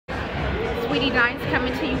Sweetie Dine's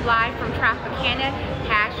coming to you live from Tropicana,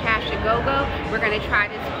 #go-go. We're gonna try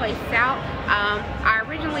this place out. I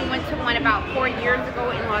originally went to one about 4 years ago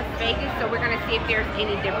in Las Vegas, so we're gonna see if there's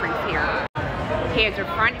any difference here. Here's a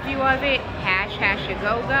front view of it,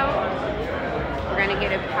 #go-go. We're gonna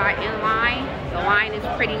get a pot in line. The line is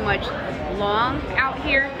pretty much long out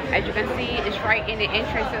here. As you can see, it's right in the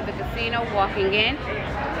entrance of the casino walking in.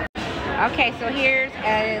 Okay, so here's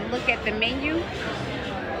a look at the menu.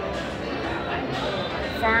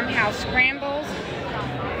 Farmhouse scrambles,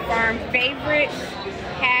 farm favorites,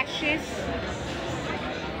 hashes,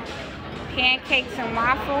 pancakes and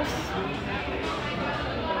waffles,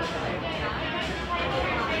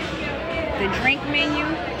 the drink menu,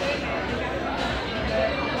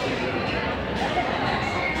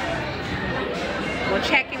 we'll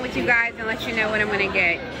check in with you guys and let you know what I'm gonna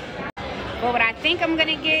get. But what I think I'm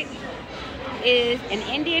gonna get is an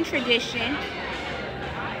Indian tradition,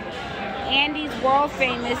 Andy's world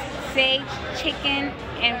famous sage chicken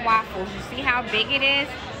and waffles. You see how big it is?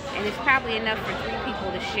 And it's probably enough for 3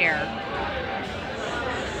 people to share.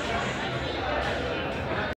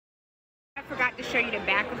 I forgot to show you the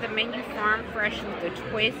back of the menu. Farm fresh with a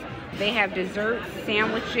twist. They have desserts,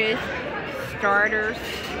 sandwiches, starters,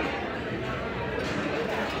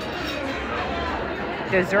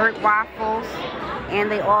 dessert waffles, and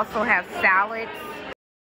they also have salads.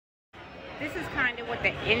 This is kind of what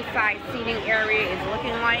the inside seating area is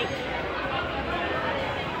looking like.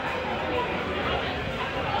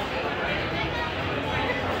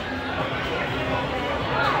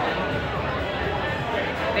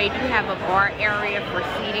 They do have a bar area for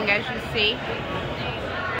seating, as you see.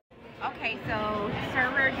 Okay, so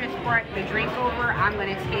server just brought the drink over. I'm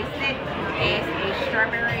gonna taste it. It's a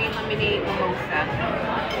strawberry lemonade mimosa.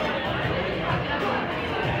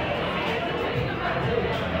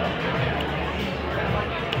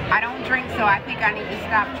 I don't drink, so I think I need to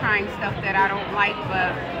stop trying stuff that I don't like,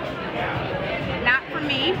 but not for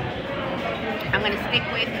me. I'm gonna stick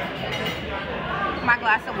with my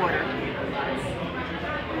glass of water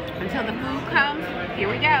until the food comes. Here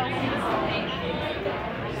we go.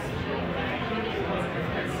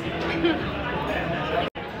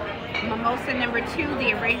 Mimosa number 2,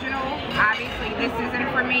 the original. Obviously this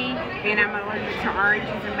isn't for me, and I'm allergic to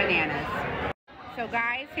oranges and bananas. So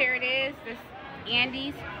guys, here it is. This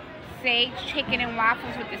Andy's sage chicken and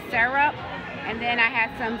waffles with the syrup, and then I have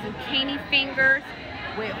some zucchini fingers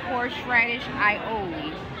with horseradish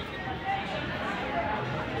aioli.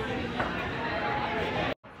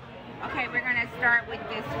 Okay, we're gonna start with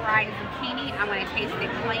this fried zucchini. I'm gonna taste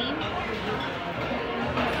it plain.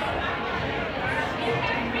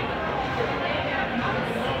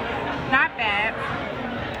 Not bad.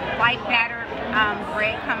 Light batter,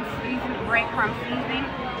 breadcrumb seasoning.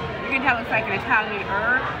 You can tell it's like an Italian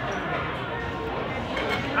herb.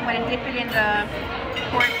 I'm going to dip it in the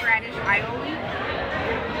horseradish aioli.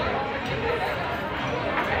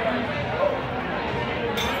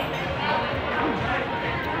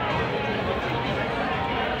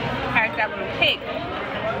 Has that little kick.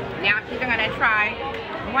 Now I'm either going to try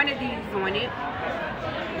one of these on it.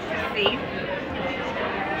 Let's see.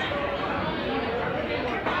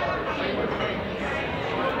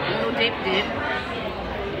 A little dip.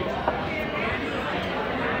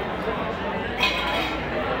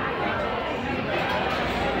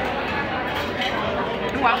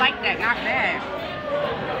 Oh, I like that, not bad.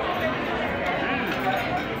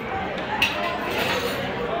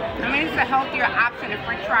 I mean, it's a healthier option of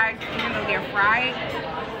French fries, even though they're fried.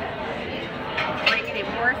 Breaking it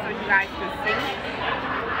more so you guys can see.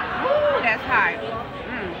 Woo, that's hot.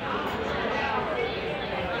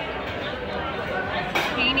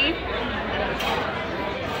 Zucchini.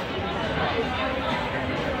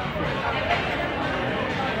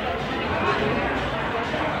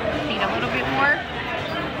 Need a little bit more.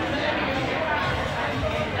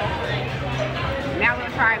 Now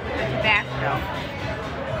we'll try it with the Tabasco.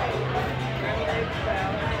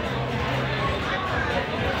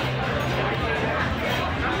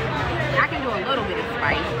 I can do a little bit of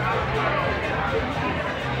spice.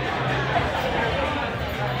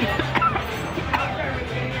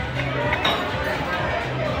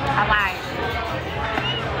 I lied.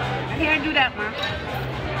 I can't do that one.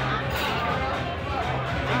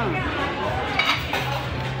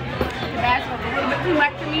 Tabasco's a little bit too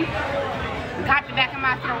much for me. Got the back of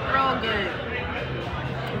my throat real good.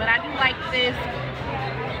 But I do like this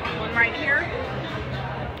one right here.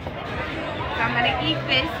 So I'm gonna eat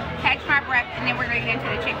this, catch my breath, and then we're gonna get into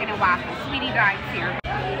the chicken and waffles. Sweetie Dine's here.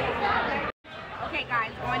 Okay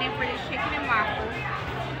guys, going in for this chicken and waffles.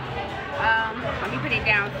 Let me put it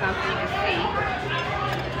down some so you can see.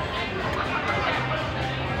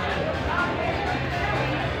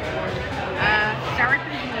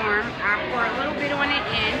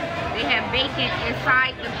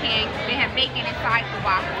 bacon inside the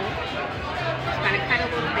waffle. Just gonna cut a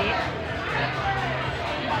little bit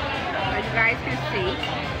so you guys can see.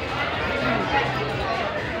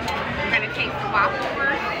 I'm gonna taste the waffle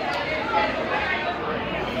first.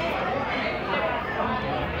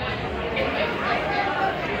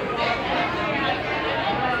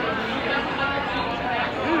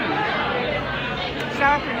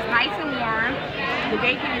 Syrup is nice and warm. The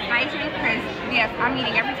bacon is nice and crisp. Yes, I'm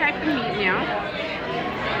eating every type of meat now.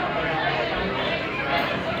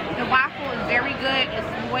 The waffle is very good. It's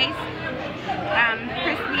moist,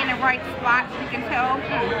 crispy in the right spot. You can tell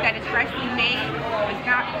that it's freshly made. It's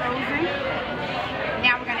not frozen.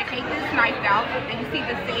 Now we're going to take this knife out, and you see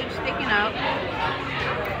the sage sticking up.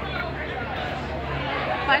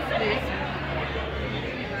 Plus this.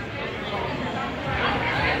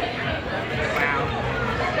 Wow.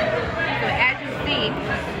 So as you see,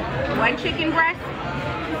 one chicken breast,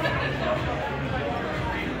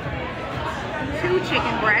 two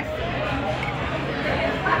chicken breasts.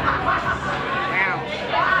 Wow.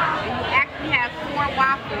 And you actually have 4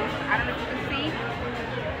 waffles. I don't know if you can see.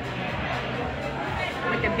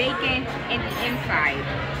 With the bacon in the inside.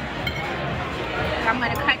 So I'm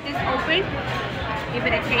going to cut this open. Give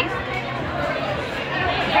it a taste.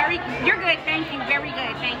 You're good, thank you. Very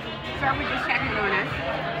good, thank you. Sir, we're just checking on us.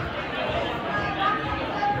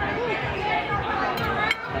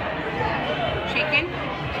 Chicken.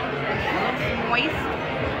 Looks moist.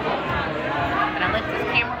 I'm gonna lift this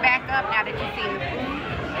camera back up now that you've seen the food.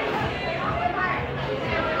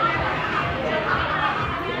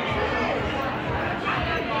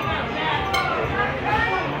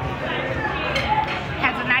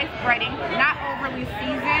 Has a nice breading, not overly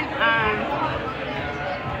seasoned.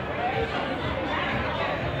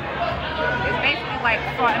 It's basically like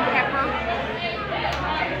salt and pepper.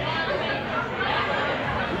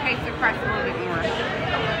 Taste the crust a little bit more.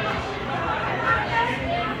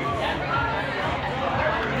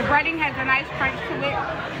 The breading has a nice crunch to it.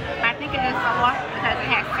 I think it is soft because it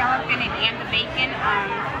has syrup in it and the bacon.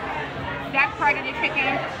 That part of the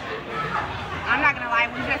chicken, I'm not gonna lie,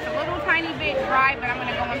 it was just a little tiny bit dry, but I'm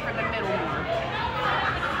gonna go in for the middle more.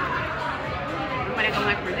 I'm gonna go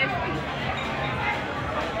in for this piece.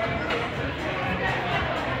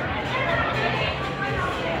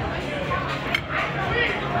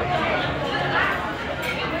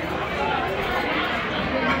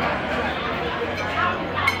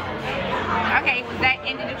 Okay, was that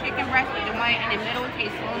end of the chicken breast, but the one in the middle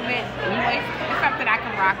tastes a little bit moist. It's something I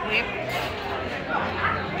can rock with.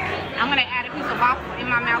 I'm gonna add a piece of waffle in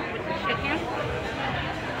my mouth with the chicken.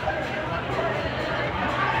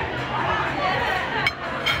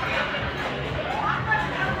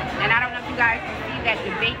 And I don't know if you guys can see that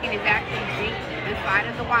the bacon is actually baked inside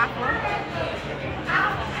of the waffle.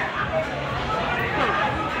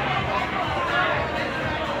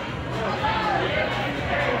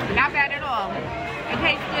 Not bad at all. It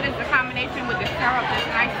tastes good as a combination with the syrup that's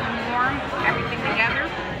nice and warm, everything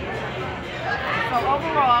together. So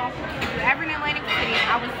overall, if you're ever in Atlantic City,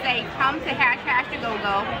 I would say come to Hash Hash to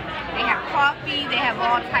Go-Go. They have coffee, they have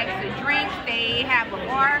all types of drinks, they have a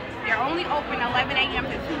bar. They're only open 11 a.m.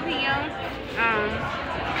 to 2 p.m.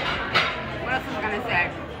 What else was I gonna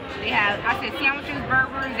say? They have, I said sandwiches,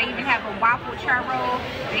 burgers, they even have a waffle churro,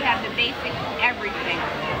 they have the basic everything.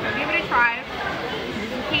 So give it a try.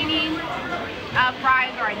 Zucchini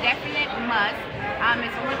fries are a definite must.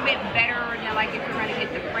 It's a little bit better than like if you're going to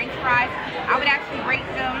get the French fries. I would actually rate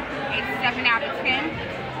them a 7 out of 10.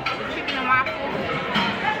 The chicken and waffles,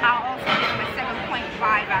 I'll also give them a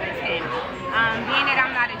 7.5 out of 10. Being that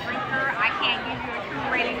I'm not a drinker, I can't give you a true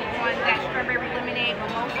rating on that strawberry lemonade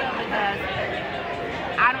mimosa because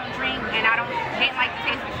I don't drink and I didn't like the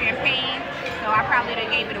taste of champagne, so I probably would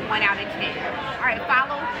have gave it a 1 out of 10. Alright,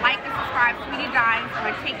 follow, like, and subscribe Sweetie Dimes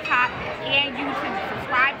on TikTok and YouTube.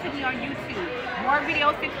 Subscribe to me on YouTube. More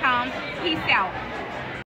videos to come. Peace out.